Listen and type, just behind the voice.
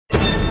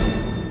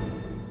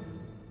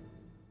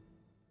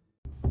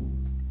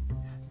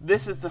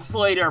This is the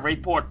Slater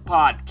Report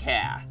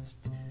podcast,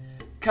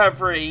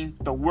 covering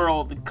the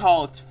world of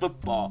college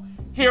football.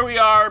 Here we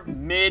are,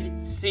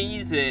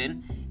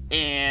 mid-season,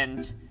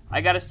 and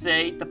I gotta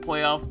say, the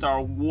playoffs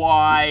are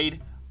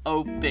wide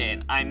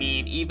open. I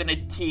mean, even a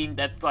team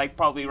that's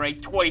probably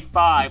ranked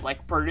 25,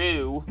 like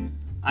Purdue,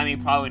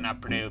 probably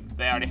not Purdue,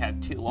 they already have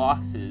 2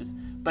 losses,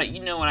 but you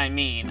know what I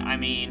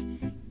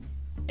mean.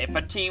 If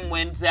a team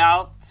wins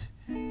out,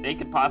 they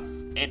could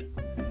possibly,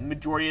 and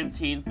majority of the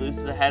teams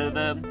loses ahead of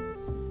them,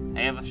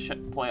 they have a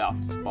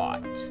playoff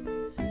spot.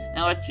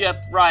 Now let's jump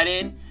right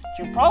in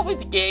to probably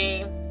the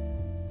game,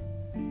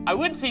 I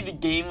wouldn't say the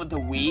game of the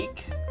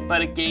week,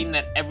 but a game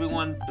that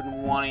everyone's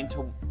been wanting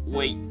to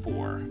wait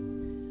for.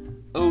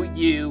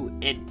 OU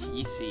and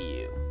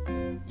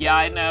TCU. Yeah,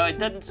 I know, it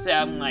doesn't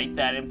sound like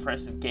that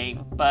impressive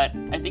game, but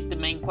I think the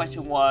main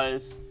question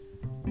was,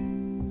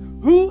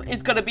 who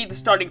is going to be the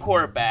starting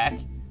quarterback?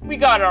 We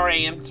got our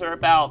answer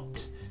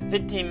about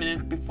 15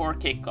 minutes before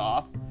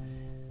kickoff.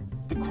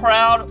 The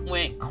crowd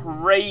went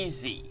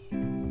crazy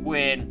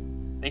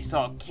when they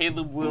saw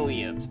Caleb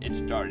Williams is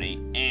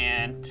starting,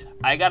 and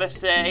I gotta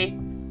say,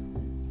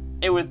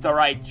 it was the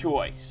right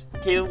choice.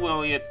 Caleb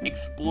Williams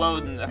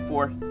exploded in the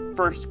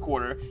first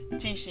quarter.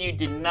 TCU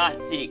did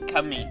not see it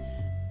coming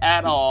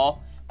at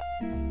all,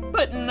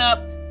 putting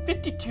up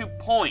 52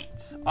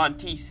 points on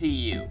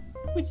TCU,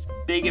 which is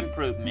a big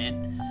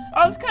improvement.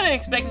 I was kind of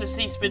expecting to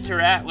see Spencer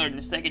Rattler in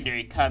the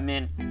secondary come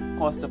in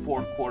close to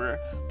fourth quarter,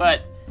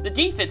 but the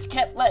defense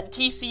kept letting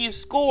TCU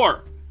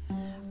score.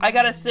 I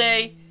gotta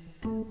say,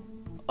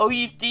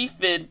 OU's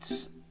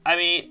defense,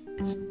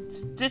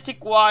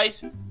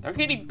 statistic-wise, they're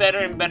getting better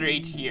and better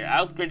each year.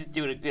 Alfred's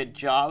doing a good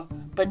job,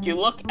 but you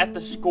look at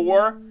the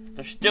score,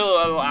 they're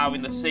still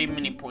allowing the same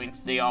many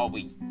points they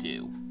always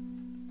do.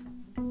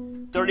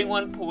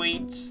 31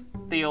 points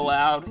they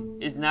allowed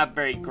is not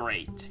very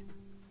great.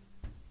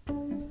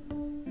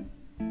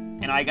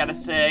 And I gotta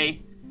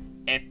say,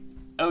 if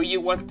OU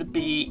wants to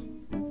be,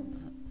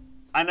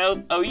 I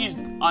know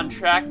OU's on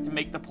track to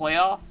make the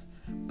playoffs,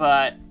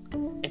 but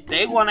if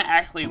they want to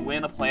actually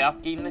win a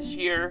playoff game this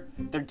year,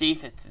 their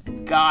defense has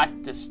got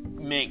to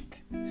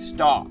make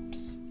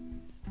stops.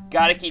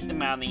 Got to keep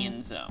them out of the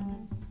end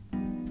zone.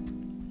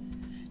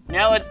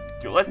 Now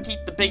let's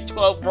keep the Big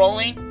 12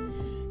 rolling,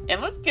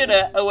 and let's get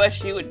to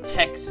OSU and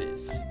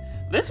Texas.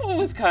 This one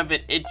was kind of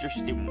an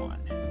interesting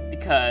one,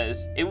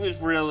 because it was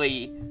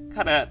really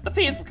the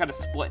fans were kind of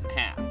split in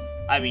half.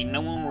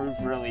 No one was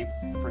really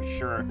for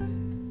sure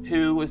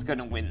who was going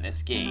to win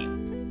this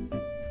game.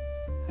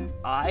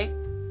 I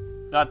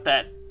thought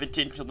that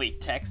potentially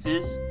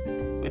Texas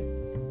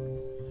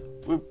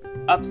would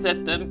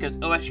upset them because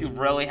OSU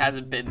really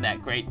hasn't been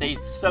that great. They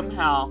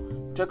somehow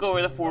took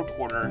over the fourth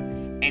quarter,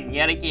 and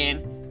yet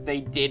again, they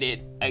did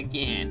it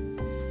again.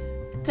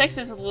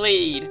 Texas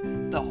lead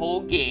the whole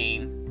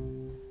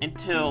game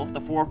until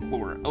the fourth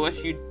quarter.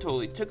 OSU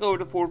totally took over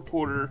the fourth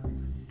quarter,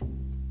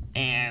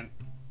 and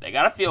they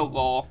got a field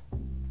goal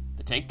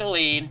to take the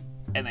lead,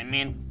 and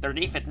their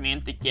defense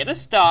managed to get a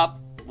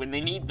stop when they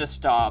need the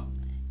stop,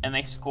 and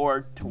they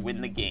scored to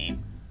win the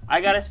game.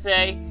 I gotta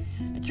say,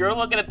 if you're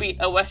looking to beat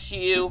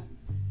OSU,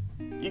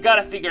 you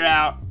gotta figure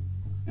out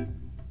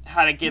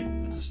how to get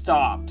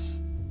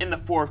stops in the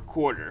fourth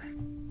quarter,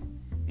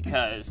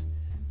 because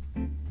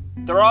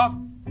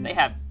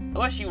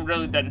OSU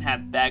really doesn't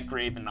have that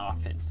great of an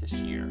offense this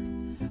year.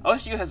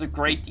 OSU has a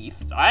great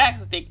defense. I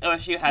actually think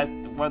OSU has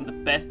one of the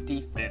best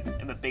defense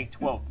in the Big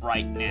 12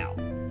 right now.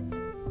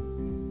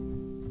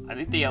 I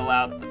think they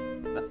allowed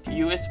the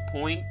fewest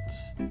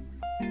points,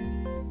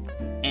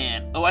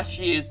 and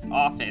OSU's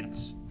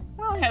offense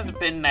really hasn't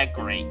been that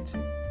great.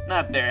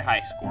 Not very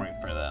high scoring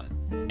for them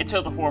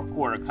until the fourth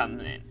quarter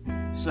comes in.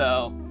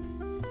 So,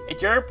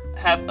 if you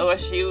have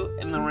OSU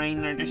in the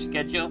rain on your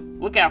schedule,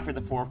 look out for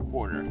the fourth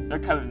quarter. They're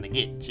coming to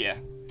get you.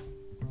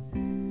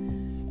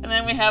 And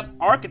then we have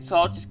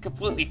Arkansas just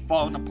completely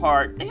falling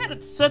apart. They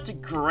had such a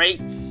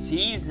great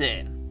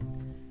season,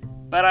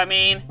 but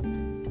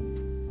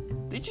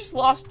they just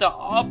lost to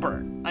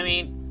Auburn.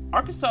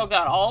 Arkansas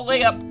got all the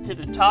way up to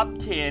the top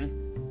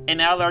 10, and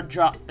now they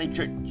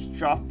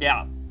dropped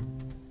out.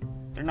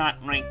 They're not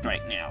ranked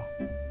right now.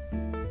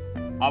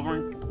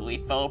 Auburn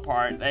completely fell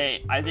apart.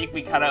 I think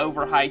we kind of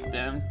overhyped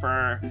them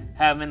for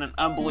having an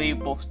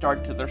unbelievable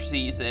start to their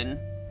season.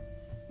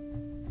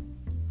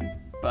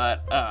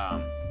 But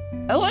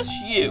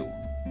LSU,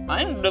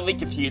 I'm really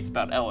confused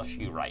about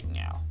LSU right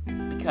now,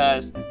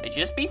 because they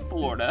just beat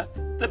Florida.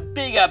 It's a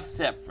big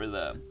upset for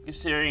them,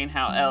 considering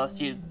how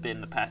LSU has been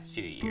the past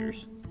few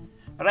years.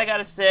 But I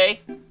gotta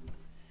say,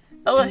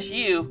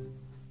 LSU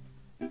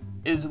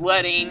is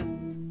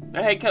letting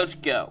their head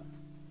coach go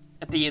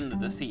at the end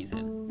of the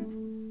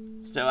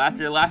season. So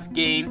after the last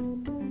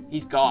game,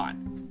 he's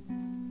gone.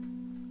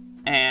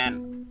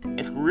 And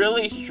it's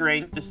really a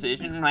strange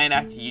decision right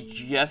after you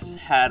just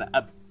had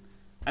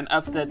an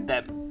upset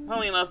that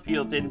probably most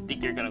people didn't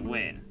think you're going to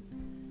win.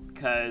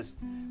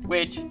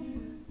 Which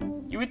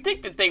You would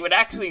think that they would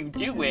actually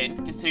do win,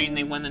 considering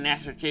they won the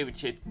national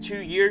championship 2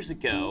 years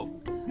ago.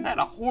 had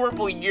a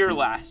horrible year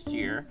last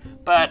year,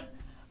 but,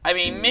 I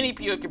mean, many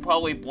people could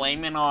probably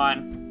blame it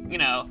on,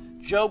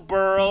 Joe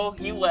Burrow,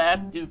 he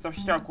left, he was the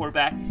star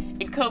quarterback,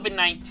 and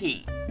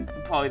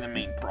COVID-19, probably the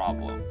main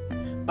problem.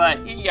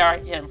 But here you are,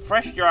 you have a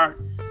fresh start,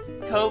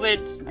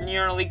 COVID's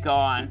nearly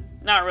gone,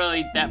 not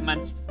really that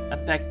much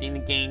affecting the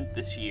game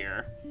this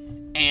year,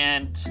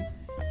 and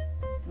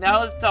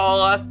now it's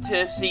all up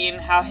to seeing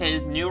how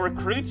his new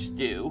recruits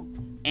do,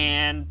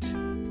 and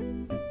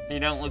they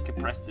don't look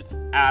impressive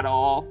at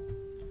all.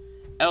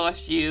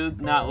 LSU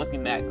not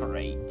looking that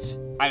great.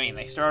 I mean,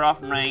 they start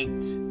off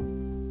ranked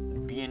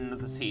at the beginning of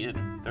the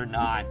season. They're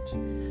not.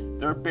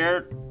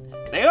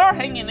 They are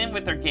hanging in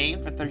with their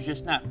games, but they're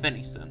just not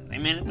finishing them. They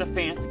made it to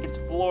fans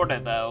against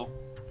Florida, though.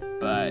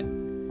 But, I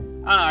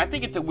don't know, I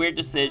think it's a weird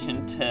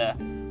decision to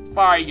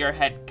fire your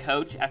head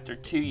coach after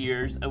 2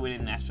 years of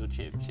winning a national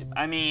championship.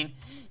 I mean,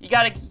 you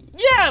gotta,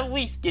 at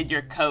least give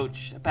your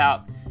coach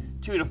about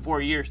 2 to 4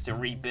 years to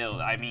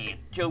rebuild. I mean,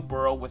 Joe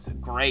Burrow was a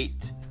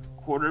great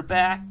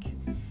quarterback,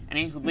 and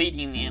he's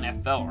leading the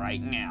NFL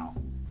right now.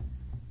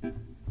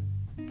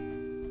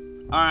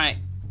 Alright.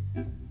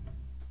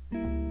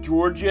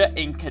 Georgia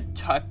and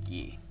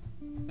Kentucky.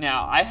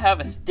 Now, I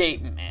have a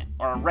statement,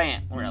 or a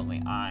rant,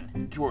 really,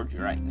 on Georgia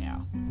right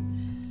now.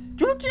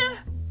 Georgia,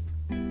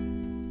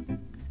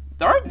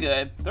 they're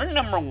good. They're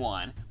number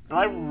one.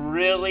 But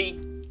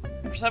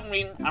for some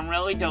reason, I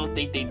really don't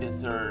think they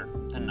deserve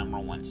the number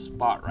one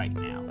spot right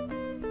now.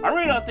 I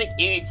really don't think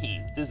any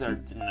team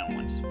deserves the number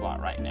one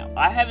spot right now.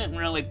 I haven't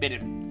really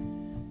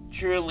been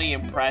truly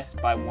impressed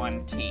by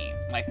one team,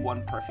 like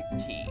one perfect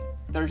team.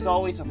 There's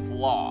always a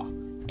flaw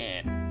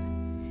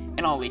in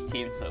all these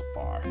teams so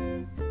far.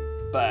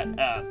 But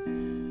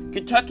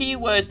Kentucky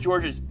was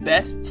Georgia's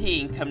best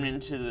team coming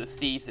into the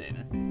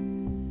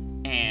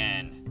season,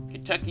 and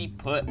Kentucky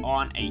put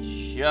on a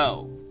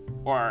show,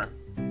 or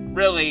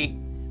really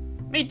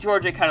made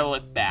Georgia kind of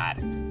look bad.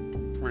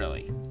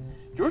 Really,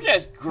 Georgia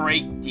has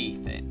great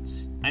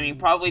defense. I mean,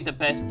 probably the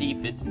best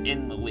defense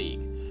in the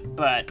league.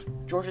 But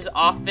Georgia's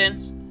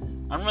offense,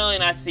 I'm really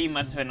not seeing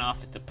much of an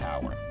offensive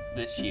power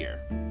this year.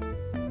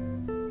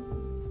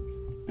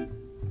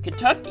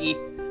 Kentucky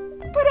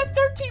put up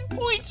 13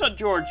 points on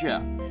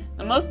Georgia.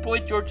 The most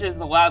points Georgia has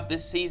allowed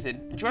this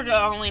season. Georgia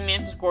only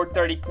managed to score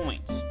 30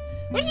 points,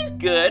 which is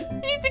good.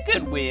 It's a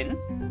good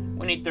win,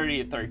 winning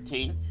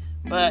 30-13.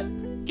 But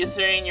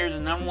considering you're the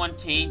number one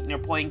team and you're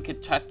playing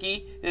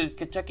Kentucky, because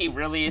Kentucky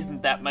really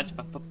isn't that much of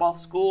a football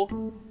school,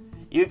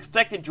 you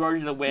expected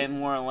Georgia to win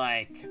more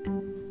like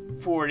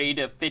 40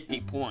 to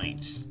 50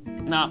 points,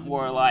 not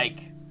more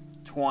like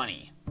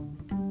 20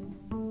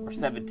 or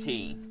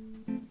 17.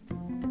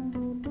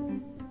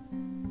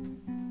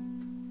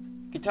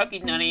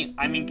 Kentucky's not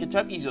even,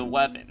 Kentucky's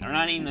 11. They're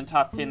not even in the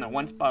top 10. They're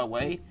one spot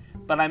away.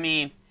 But,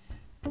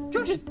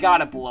 Georgia's got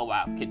to blow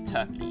out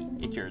Kentucky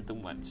if you're the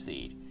one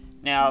seed.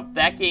 Now,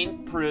 that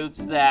game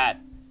proves that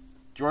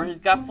Georgia's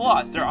got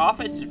flaws. Their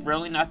offense is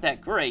really not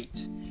that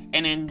great.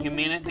 And then you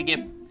manage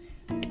to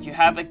if you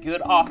have a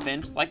good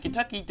offense, like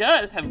Kentucky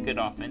does have a good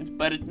offense,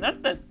 but it's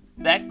not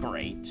that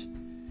great.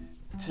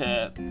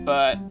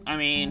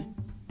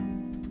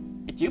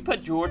 If you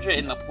put Georgia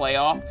in the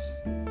playoffs,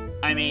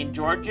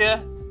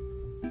 Georgia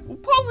will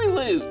probably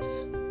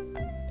lose.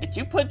 If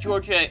you put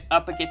Georgia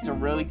up against a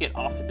really good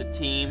offensive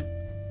team,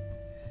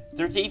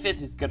 their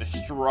defense is going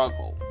to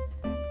struggle.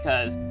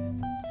 Because,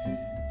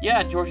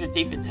 Georgia's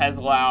defense has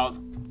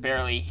allowed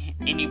barely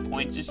any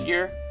points this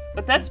year,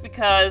 but that's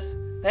because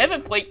they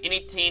haven't played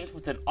any teams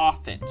with an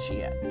offense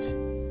yet.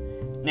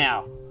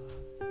 Now,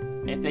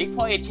 if they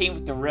play a team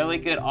with a really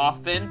good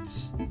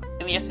offense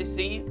in the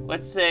SEC,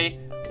 let's say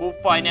we'll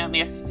find out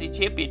in the SEC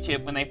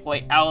Championship when they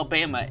play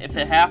Alabama, if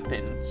it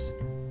happens,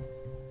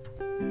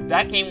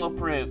 that game will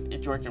prove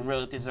if Georgia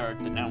really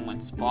deserves the number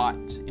one spot,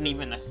 and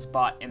even a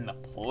spot in the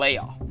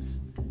playoffs.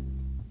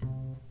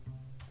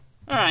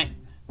 Alright,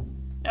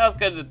 now let's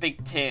go to the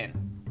Big Ten.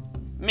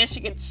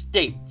 Michigan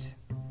State.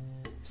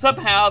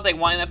 Somehow they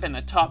wind up in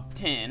the top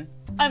 10,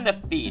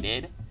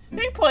 undefeated.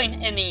 They played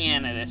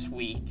Indiana this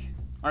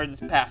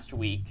past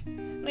week.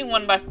 They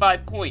won by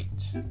 5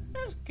 points.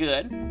 That was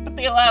good, but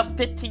they allowed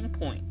 15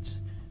 points.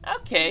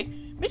 Okay,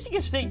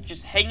 Michigan State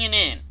just hanging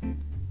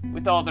in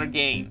with all their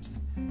games.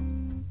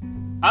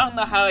 I don't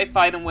know how they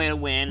find a way to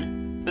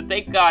win, but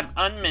they've gone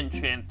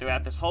unmentioned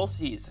throughout this whole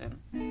season.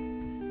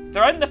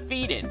 They're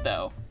undefeated,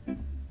 though.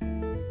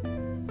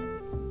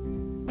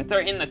 But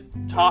they're in the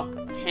top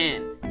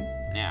 10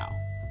 now.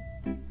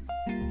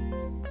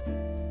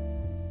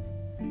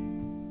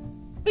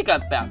 Think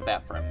about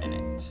that for a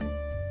minute.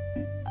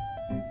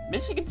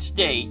 Michigan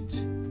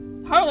State,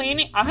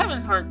 I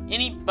haven't heard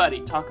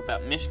anybody talk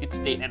about Michigan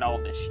State at all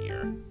this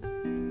year.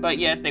 But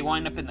yet, they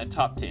wind up in the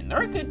top 10.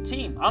 They're a good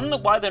team. I don't know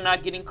why they're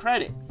not getting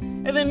credit.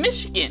 And then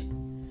Michigan.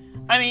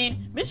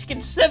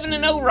 Michigan's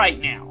 7-0 right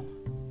now.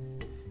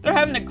 They're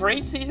having a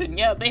great season.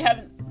 Yeah, they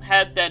haven't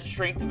had that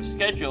strength of a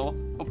schedule,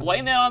 but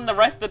blame it on the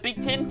rest of the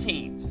Big Ten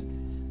teams.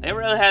 They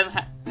really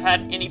haven't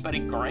had anybody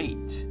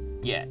great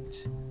yet.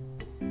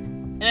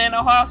 And then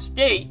Ohio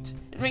State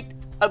is ranked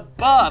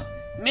above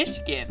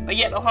Michigan, but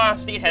yet Ohio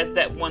State has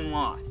that one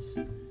loss.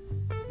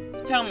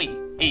 Tell me,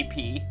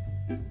 AP,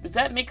 does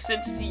that make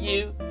sense to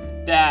you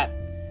that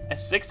a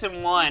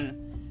 6-1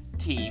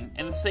 team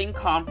in the same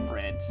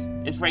conference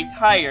is ranked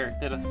higher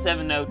than a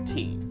 7-0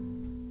 team?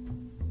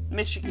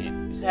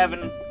 Michigan is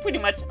having pretty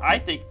much, I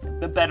think,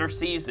 the better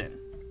season.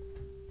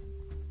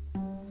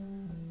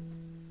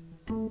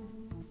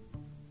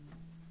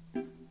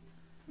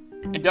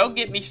 And don't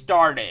get me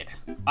started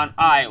on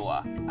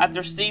Iowa.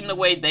 After seeing the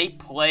way they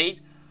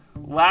played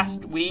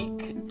last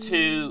week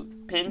to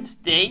Penn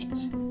State,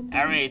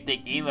 I don't really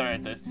think either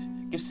of this,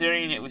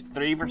 considering it was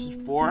 3 versus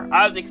 4.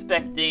 I was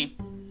expecting,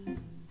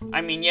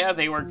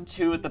 they were one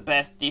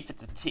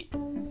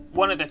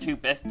of the two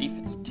best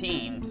defensive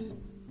teams,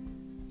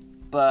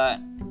 but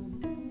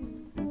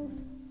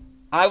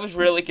I was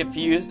really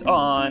confused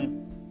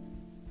on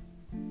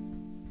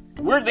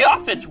where the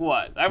offense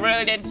was. I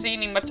really didn't see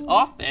any much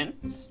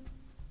offense.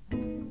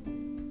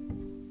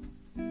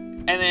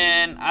 And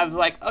then I was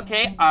like,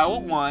 okay, Iowa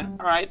won.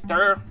 Alright,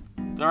 they're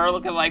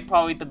looking like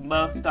probably the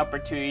most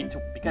opportunity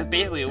to, because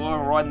basically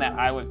whoever won that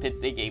Iowa Penn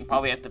State game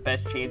probably has the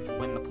best chance to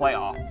win the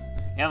playoffs.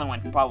 The other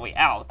one's probably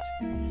out.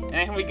 And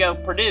then here we go,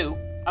 Purdue.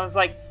 I was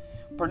like,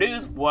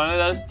 Purdue's one of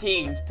those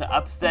teams to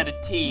upset a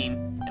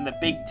team in the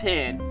Big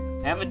Ten.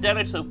 They haven't done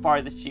it so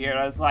far this year.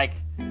 I was like,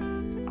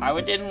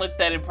 Iowa didn't look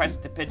that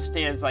impressive to Penn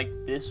State. I was like,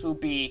 this will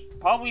be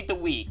probably the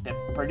week that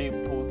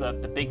Purdue pulls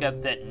up the big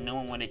upset no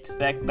one would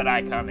expect, but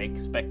I kind of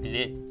expected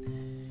it.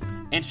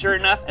 And sure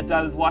enough, as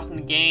I was watching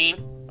the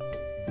game,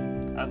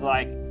 I was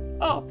like,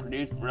 oh,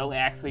 Purdue's really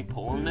actually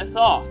pulling this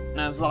off. And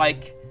I was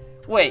like,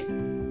 wait,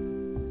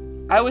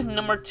 Iowa's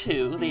number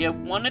 2. They have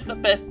one of the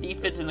best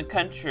defense in the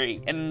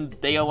country, and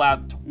they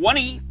allowed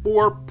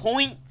 24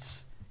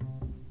 points.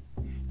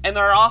 And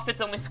their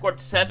offense only scored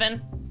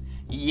 7?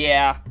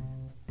 Yeah.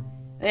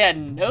 They had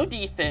no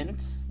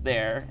defense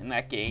there in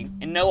that game,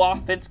 and no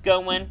offense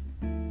going.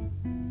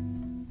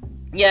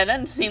 Yeah, it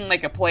doesn't seem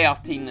like a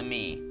playoff team to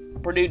me.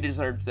 Purdue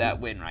deserves that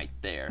win right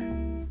there.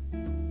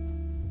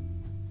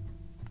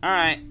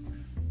 Alright.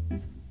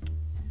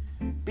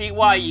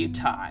 BYU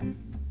time.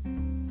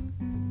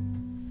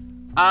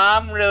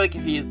 I'm really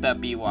confused about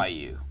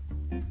BYU.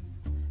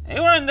 They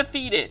were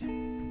undefeated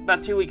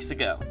about 2 weeks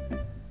ago,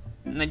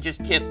 and they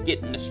just kept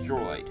getting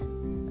destroyed.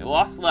 They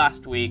lost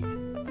last week.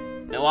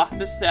 They lost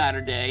this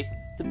Saturday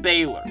to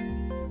Baylor,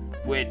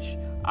 which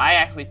I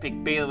actually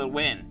picked Baylor to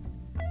win.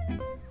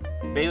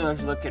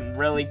 Baylor's looking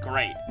really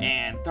great,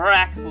 and they're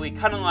actually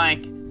kind of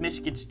like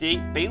Michigan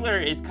State. Baylor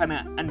is kind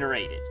of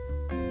underrated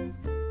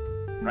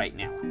right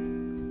now.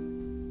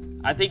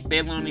 I think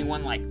Baylor only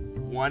won like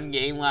 1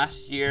 game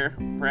last year.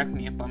 Correct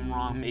me if I'm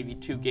wrong, maybe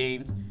 2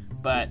 games.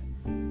 But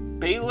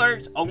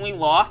Baylor's only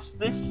loss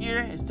this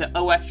year is to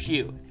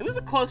OSU. It was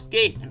a close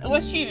game, and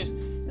OSU is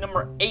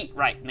number 8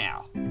 right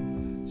now.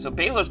 So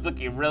Baylor's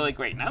looking really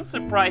great, and I'm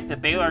surprised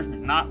that Baylor's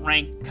not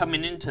ranked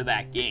coming into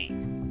that game.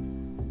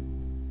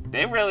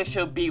 They really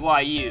showed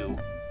BYU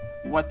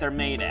what they're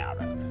made out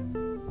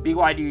of.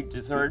 Baylor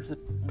deserves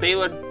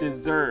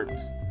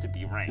to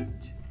be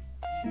ranked.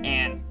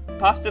 And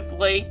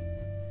possibly,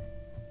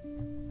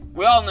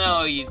 we all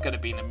know he's going to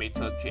be in the Big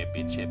 12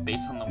 championship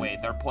based on the way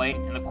they're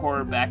playing and the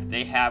quarterback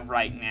they have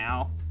right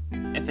now,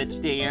 if it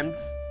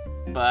stands.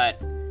 But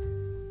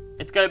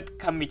it's going to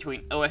come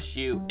between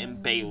OSU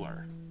and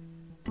Baylor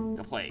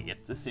to play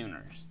against the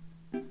Sooners.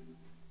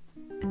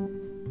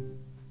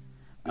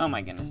 Oh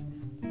my goodness.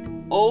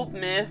 Ole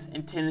Miss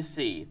and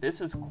Tennessee.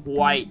 This is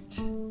quite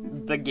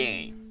the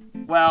game.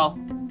 Well,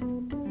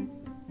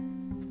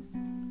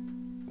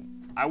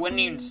 I wouldn't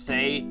even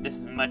say this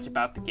is much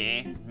about the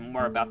game,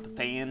 more about the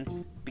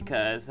fans,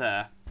 because,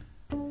 if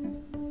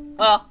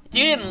you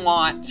didn't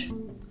watch,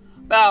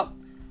 about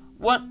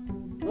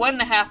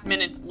 1.5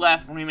 minutes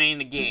left remaining in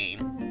the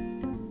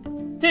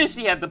game,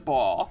 Tennessee had the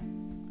ball.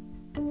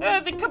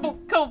 A couple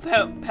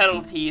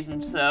penalties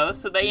and so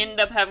they ended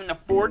up having a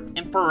 4th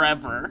and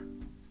forever.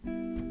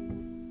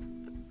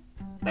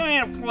 They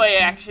didn't have play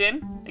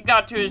action. It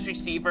got to his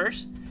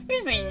receivers. He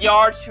was a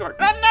yard short,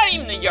 not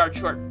even a yard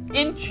short,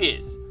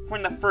 inches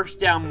from the first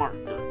down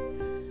marker.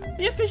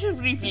 The officials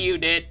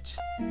reviewed it.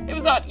 It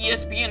was on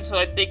ESPN, so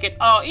I'm thinking,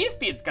 oh,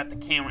 ESPN's got the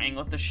camera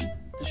angle to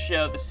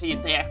see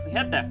if they actually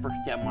had that first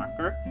down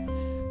marker.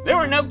 There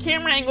were no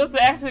camera angles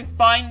to actually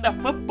find the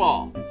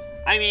football.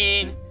 I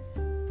mean,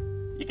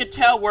 you could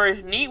tell where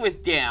his knee was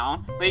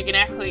down, but you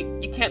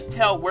can't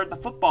tell where the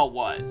football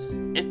was,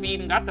 if he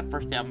even got the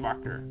first down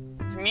marker.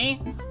 To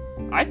me,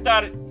 I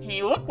thought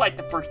he looked like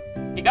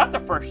he got the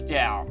first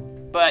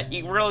down, but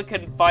you really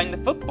couldn't find the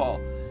football.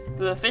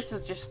 The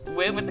officials just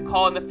went with the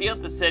call on the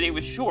field that said he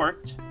was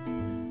short.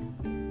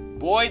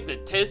 Boy, the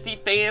Tennessee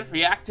fans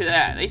react to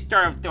that. They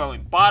started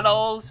throwing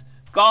bottles,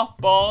 golf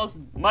balls,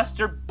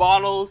 mustard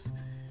bottles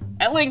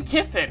at Lane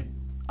Kiffin.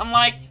 I'm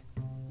like,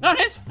 not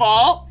his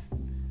fault.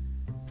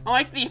 I'm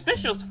like, the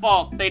officials'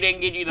 fault they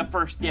didn't give you the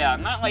first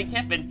down. Not Lane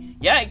Kiffin.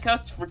 Yeah, he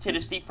coached for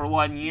Tennessee for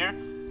 1 year,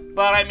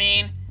 but I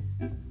mean,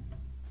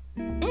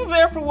 he was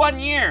there for 1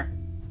 year.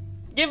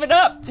 Give it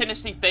up,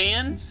 Tennessee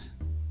fans.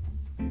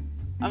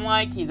 I'm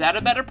like, he's at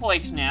a better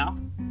place now.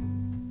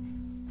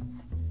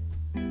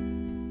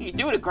 He's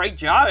doing a great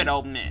job at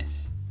Ole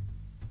Miss.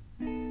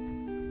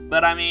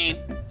 But I mean,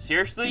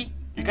 seriously,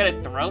 you're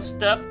gonna throw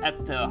stuff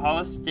at the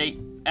Ohio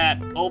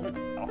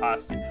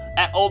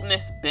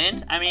Miss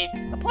bench? I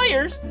mean, the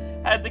players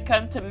had to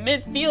come to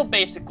midfield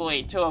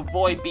basically to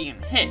avoid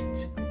being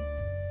hit.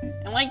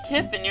 And Lane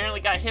Kiffin nearly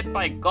got hit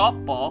by a golf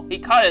ball. He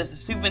caught it as a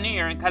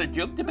souvenir and kind of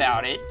joked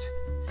about it.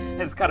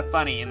 It's kind of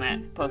funny in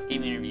that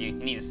post-game interview. You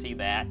need to see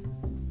that.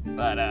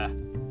 But,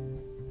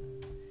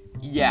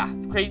 yeah,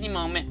 crazy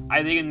moment.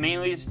 I think it's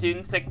mainly the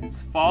students'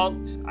 fault.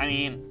 I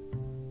mean,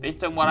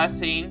 based on what I've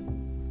seen.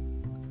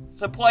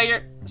 Some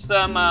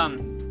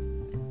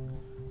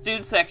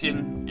student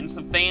section and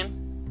some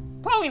fan,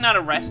 probably not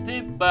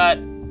arrested, but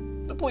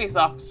the police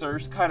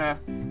officers kind of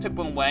took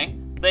them away.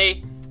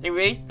 They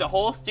raised the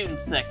whole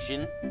student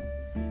section,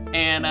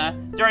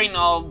 and during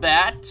all of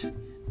that,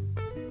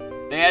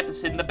 they had to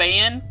send the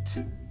band,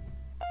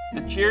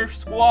 the cheer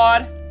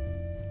squad,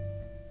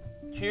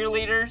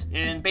 cheerleaders,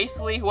 and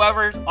basically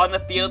whoever's on the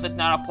field that's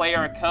not a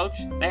player or a coach,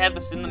 they had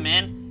to send them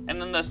in. And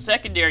then the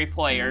secondary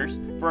players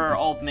for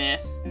Ole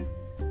Miss,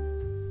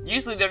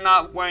 usually they're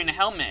not wearing a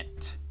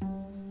helmet.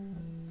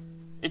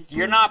 If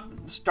you're not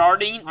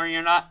starting or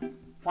you're not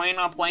planning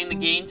on playing the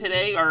game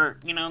today, or,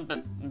 you know,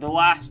 the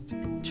last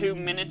 2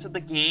 minutes of the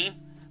game,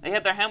 they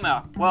had their helmet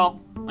off.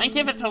 Well, Lane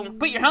Kiffin told them,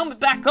 put your helmet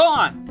back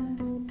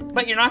on,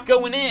 but you're not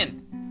going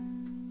in.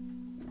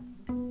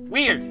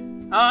 Weird,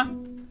 huh?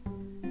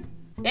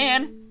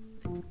 And,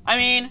 I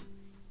mean,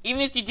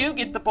 even if you do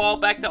get the ball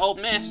back to Ole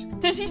Miss,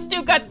 Tennessee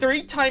still got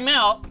 3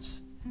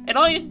 timeouts, and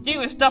all you have to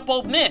do is stop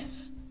Ole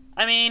Miss.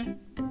 I mean,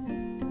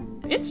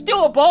 it's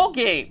still a ball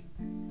game.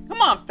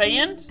 Come on,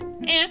 fans.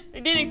 And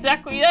they did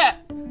exactly that.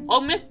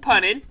 Ole Miss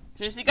punted,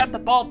 Tennessee got the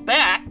ball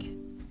back,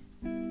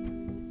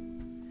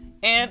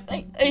 and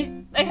they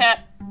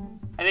had,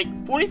 I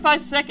think,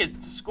 45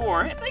 seconds to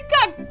score, and they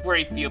got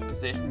great field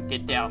position to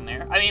get down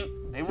there. I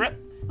mean, they were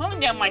only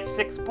down like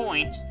 6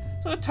 points,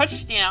 so a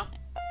touchdown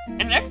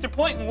and an extra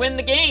point and win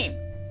the game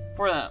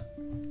for them.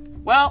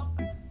 Well,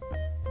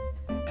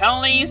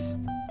 penalties,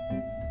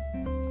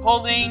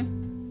 holding,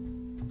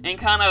 and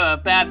kind of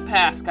a bad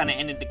pass kind of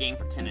ended the game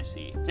for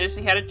Tennessee.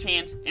 Tennessee had a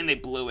chance, and they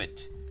blew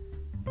it.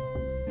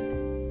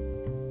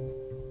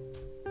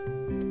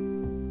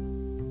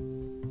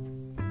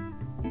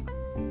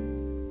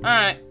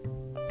 Alright.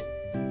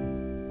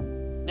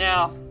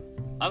 Now,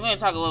 I'm going to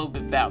talk a little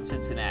bit about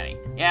Cincinnati.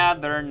 Yeah,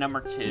 they're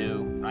number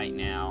 2 right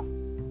now.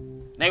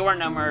 They were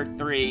number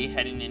 3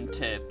 heading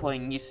into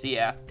playing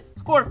UCF.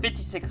 Scored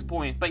 56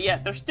 points, but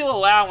yet they're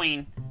still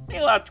they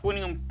allowed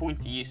 21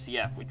 points to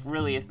UCF, which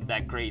really isn't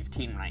that great of a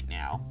team right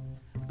now.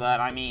 But,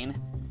 I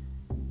mean,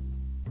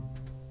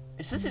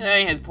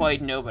 Cincinnati has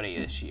played nobody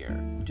this year.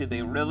 Do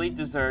they really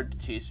deserve the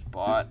 2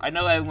 spot? I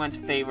know everyone's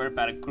favorite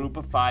about a group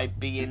of 5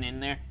 being in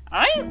there.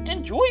 I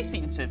enjoy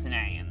seeing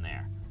Cincinnati in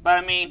there. But,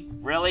 I mean,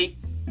 really?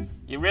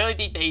 You really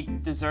think they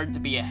deserve to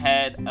be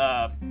ahead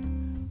of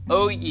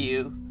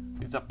OU,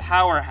 who's a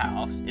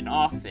powerhouse in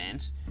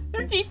offense?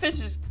 Their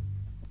defense is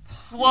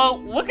slow,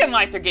 looking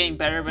like they're getting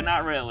better, but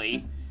not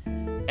really.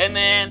 And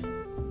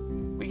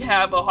then we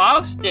have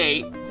Ohio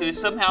State, who's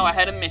somehow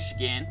ahead of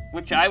Michigan,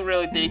 which I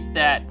really think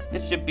that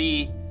it should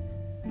be.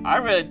 I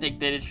really think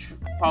that it should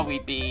probably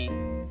be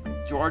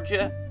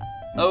Georgia,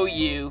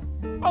 OU,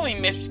 probably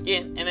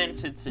Michigan, and then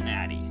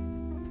Cincinnati.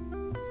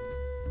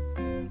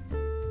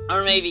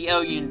 Or maybe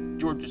OU and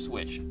Georgia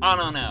switch. I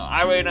don't know.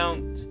 I really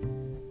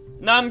don't.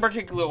 Not in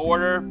particular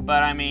order,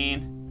 but I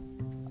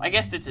mean, I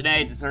guess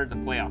Cincinnati deserves the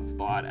playoff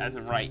spot as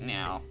of right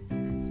now. I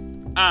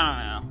don't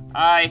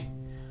know.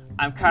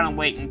 I'm kind of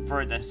waiting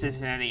for the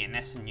Cincinnati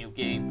and SMU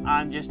game.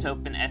 I'm just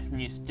hoping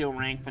SMU's still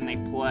ranked when they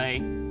play.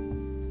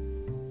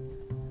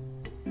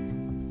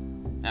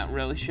 That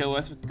really show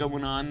us what's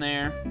going on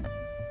there.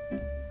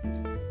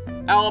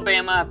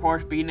 Alabama, of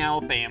course, beating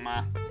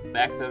Alabama.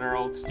 Back to their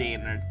old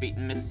standards,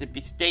 beating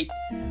Mississippi State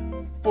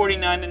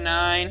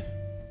 49-9.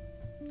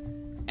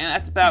 And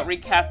that's about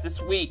recaps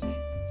this week.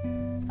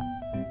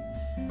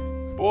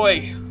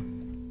 Boy,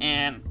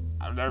 and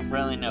there's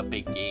really no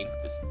big games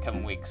this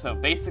coming week. So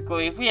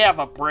basically, if we have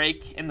a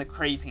break in the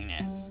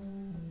craziness,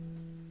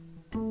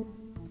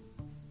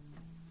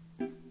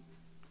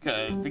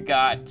 because we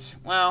got,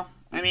 well,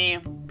 I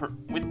mean,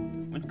 with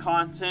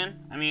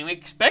Wisconsin, I mean, we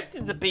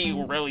expected to be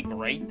really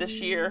great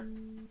this year,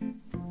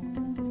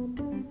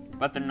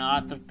 but they're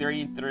not. They're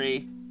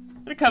 3-3.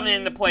 They're coming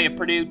in to play a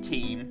Purdue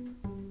team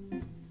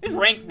who's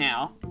ranked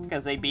now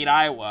because they beat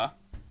Iowa.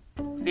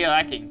 See how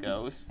that game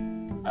goes.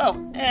 Oh,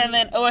 and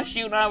then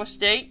OSU and Iowa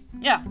State.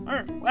 Yeah, we're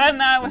in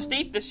Iowa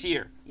State this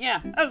year. Yeah,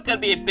 that was going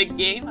to be a big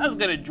game. I was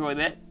going to enjoy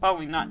that.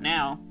 Probably not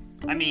now.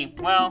 I mean,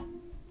 well,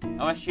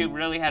 OSU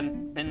really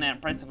hadn't been that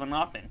impressive on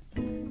offense.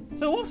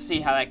 So we'll see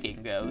how that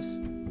game goes.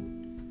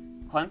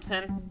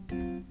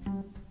 Clemson?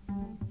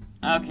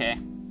 Okay.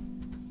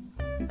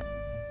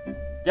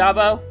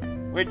 Dabo,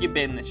 where'd you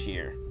been this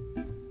year?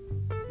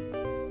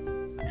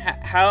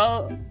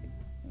 How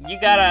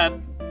you got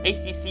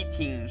ACC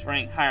teams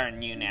ranked higher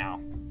than you now?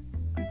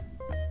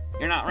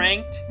 You're not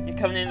ranked. You're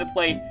coming in to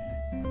play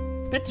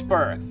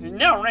Pittsburgh. You're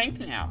now ranked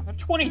now. They're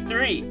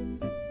 23.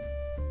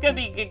 It's gonna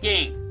be a good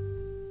game.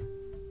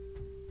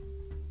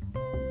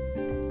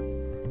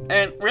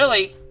 And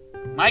really,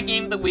 my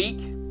game of the week,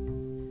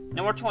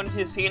 number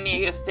 22, San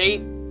Diego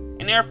State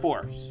and Air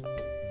Force,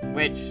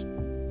 which,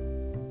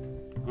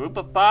 group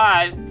of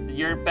 5,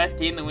 your best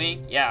game of the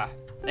week, yeah,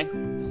 next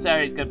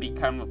Saturday is going to be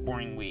kind of a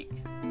boring week.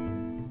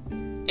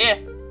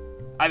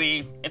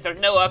 If there's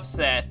no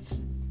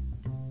upsets,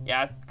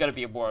 yeah, it's going to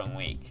be a boring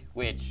week,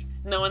 which,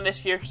 knowing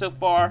this year so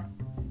far,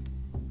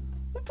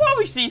 we'll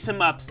probably see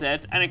some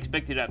upsets,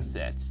 unexpected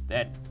upsets,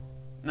 that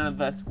none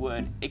of us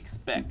would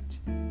expect.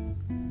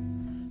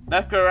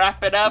 That's going to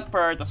wrap it up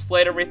for the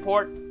Slater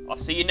Report. I'll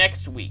see you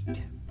next week.